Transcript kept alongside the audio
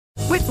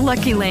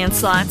Lucky Land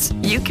Slots,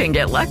 you can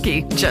get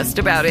lucky just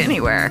about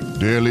anywhere.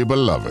 Dearly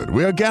beloved,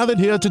 we are gathered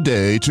here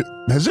today to...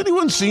 Has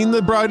anyone seen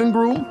the bride and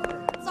groom?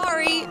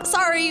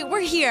 Sorry, we're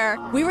here.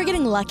 We were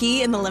getting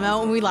lucky in the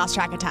limo and we lost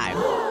track of time.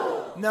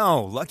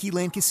 No, Lucky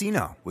Land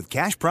Casino, with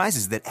cash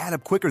prizes that add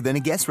up quicker than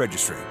a guest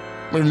registry.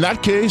 In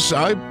that case,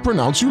 I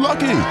pronounce you lucky.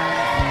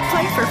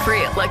 Play for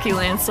free at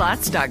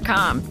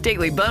LuckyLandSlots.com.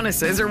 Daily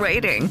bonuses are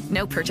waiting.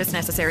 No purchase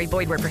necessary.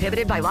 Void where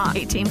prohibited by law.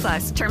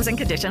 18+. Terms and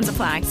conditions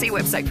apply. See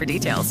website for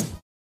details.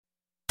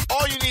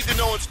 All you need to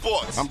know in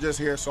sports. I'm just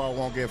here so I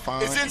won't get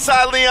fined. It's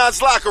Inside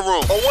Leon's Locker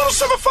Room on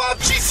 107.5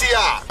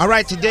 GCI. All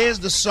right, today is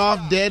the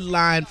soft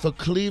deadline for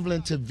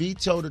Cleveland to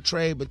veto the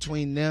trade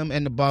between them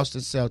and the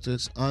Boston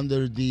Celtics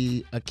under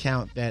the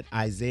account that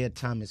Isaiah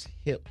Thomas'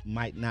 hip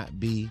might not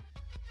be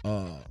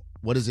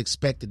what is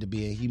expected to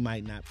be, and he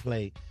might not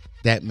play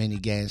that many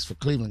games for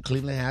Cleveland.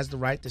 Cleveland has the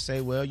right to say,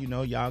 well,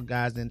 y'all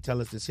guys didn't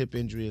tell us this hip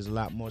injury is a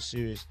lot more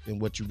serious than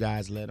what you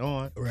guys let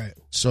on. Right.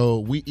 So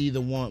we either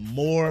want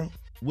more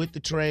with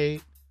the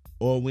trade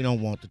or we don't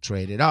want the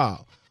trade at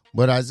all.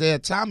 But Isaiah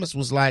Thomas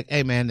was like,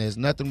 hey, man, there's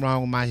nothing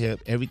wrong with my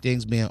hip.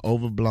 Everything's being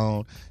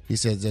overblown. He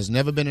says there's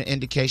never been an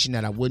indication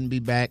that I wouldn't be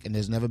back, and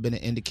there's never been an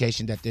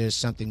indication that there's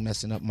something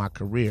messing up my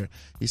career.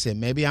 He said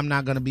maybe I'm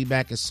not going to be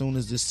back as soon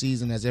as this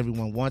season as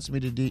everyone wants me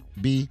to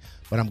be,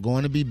 but I'm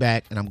going to be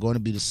back, and I'm going to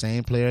be the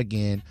same player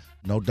again.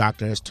 No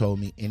doctor has told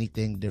me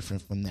anything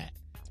different from that.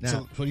 Now, so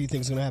what do you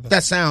think is going to happen?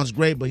 That sounds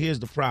great, but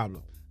here's the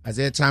problem.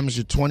 Isaiah Thomas,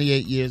 you're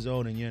 28 years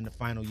old, and you're in the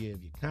final year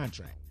of your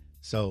contract.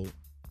 So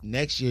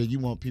next year, you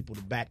want people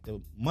to back the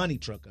money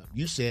truck up.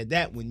 You said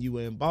that when you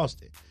were in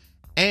Boston.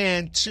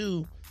 And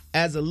two,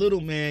 as a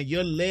little man,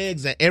 your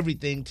legs are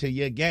everything to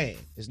your game.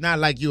 It's not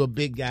like you're a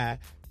big guy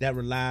that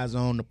relies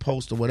on the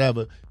post or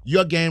whatever.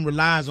 Your game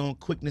relies on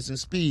quickness and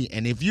speed.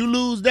 And if you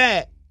lose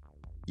that,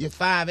 you're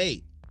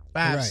 5'8",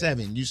 5'7".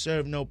 Right. You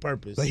serve no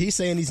purpose. But he's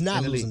saying he's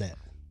not losing that.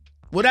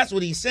 Well, that's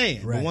what he's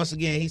saying. Right. But once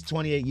again, he's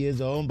 28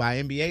 years old. And by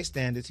NBA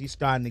standards, he's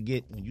starting to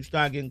get, when you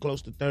start getting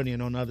close to 30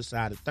 and on the other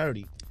side of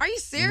 30. Are you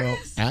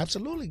serious?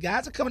 Absolutely.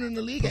 Guys are coming in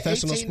the league at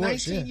 18,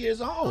 19 years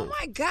old. Oh,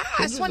 my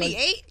gosh.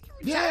 28?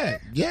 Yeah.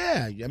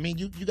 I mean,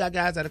 you got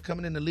guys that are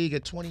coming in the league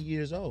at 20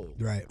 years old.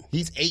 Right.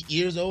 He's 8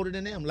 years older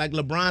than them. Like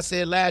LeBron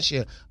said last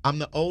year, I'm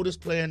the oldest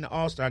player in the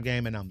All-Star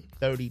game, and I'm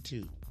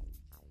 32.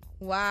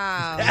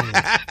 Wow.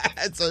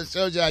 So it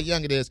shows you how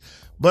young it is.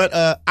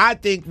 But I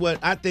think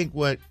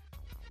what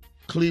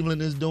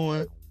Cleveland is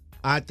doing,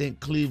 I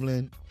think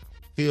Cleveland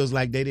feels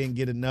like they didn't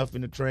get enough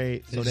in the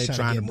trade, so they're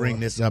trying to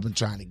bring this up and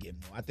trying to get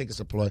more. I think it's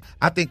a ploy.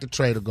 I think the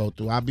trade will go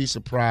through. I'll be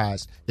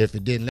surprised if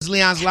it didn't. This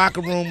Leon's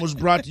Locker Room was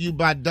brought to you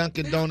by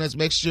Dunkin' Donuts.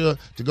 Make sure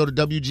to go to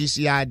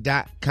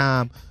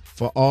WGCI.com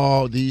for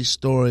all these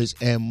stories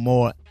and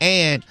more.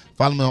 And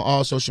follow me on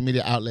all social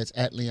media outlets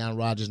at Leon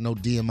Rogers. No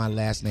D in my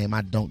last name.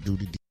 I don't do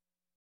the D.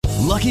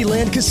 Lucky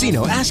Land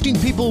Casino, asking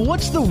people,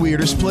 what's the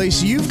weirdest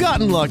place you've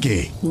gotten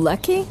lucky?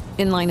 Lucky?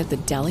 In line at the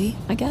deli,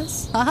 I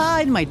guess?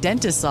 Aha, in my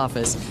dentist's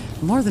office.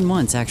 More than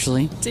once,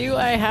 actually. Do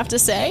I have to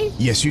say?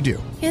 Yes, you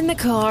do. In the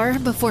car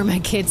before my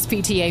kids'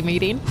 PTA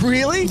meeting.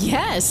 Really?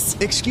 Yes.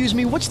 Excuse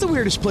me, what's the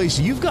weirdest place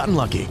you've gotten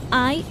lucky?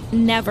 I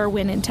never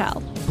win and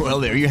tell.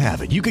 Well, there you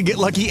have it. You can get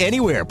lucky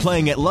anywhere,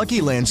 playing at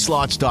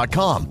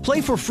LuckyLandSlots.com.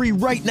 Play for free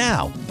right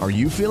now. Are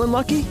you feeling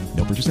lucky?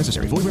 No purchase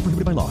necessary. Void where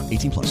prohibited by law.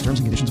 18+. Terms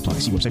and conditions apply.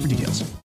 See website for details.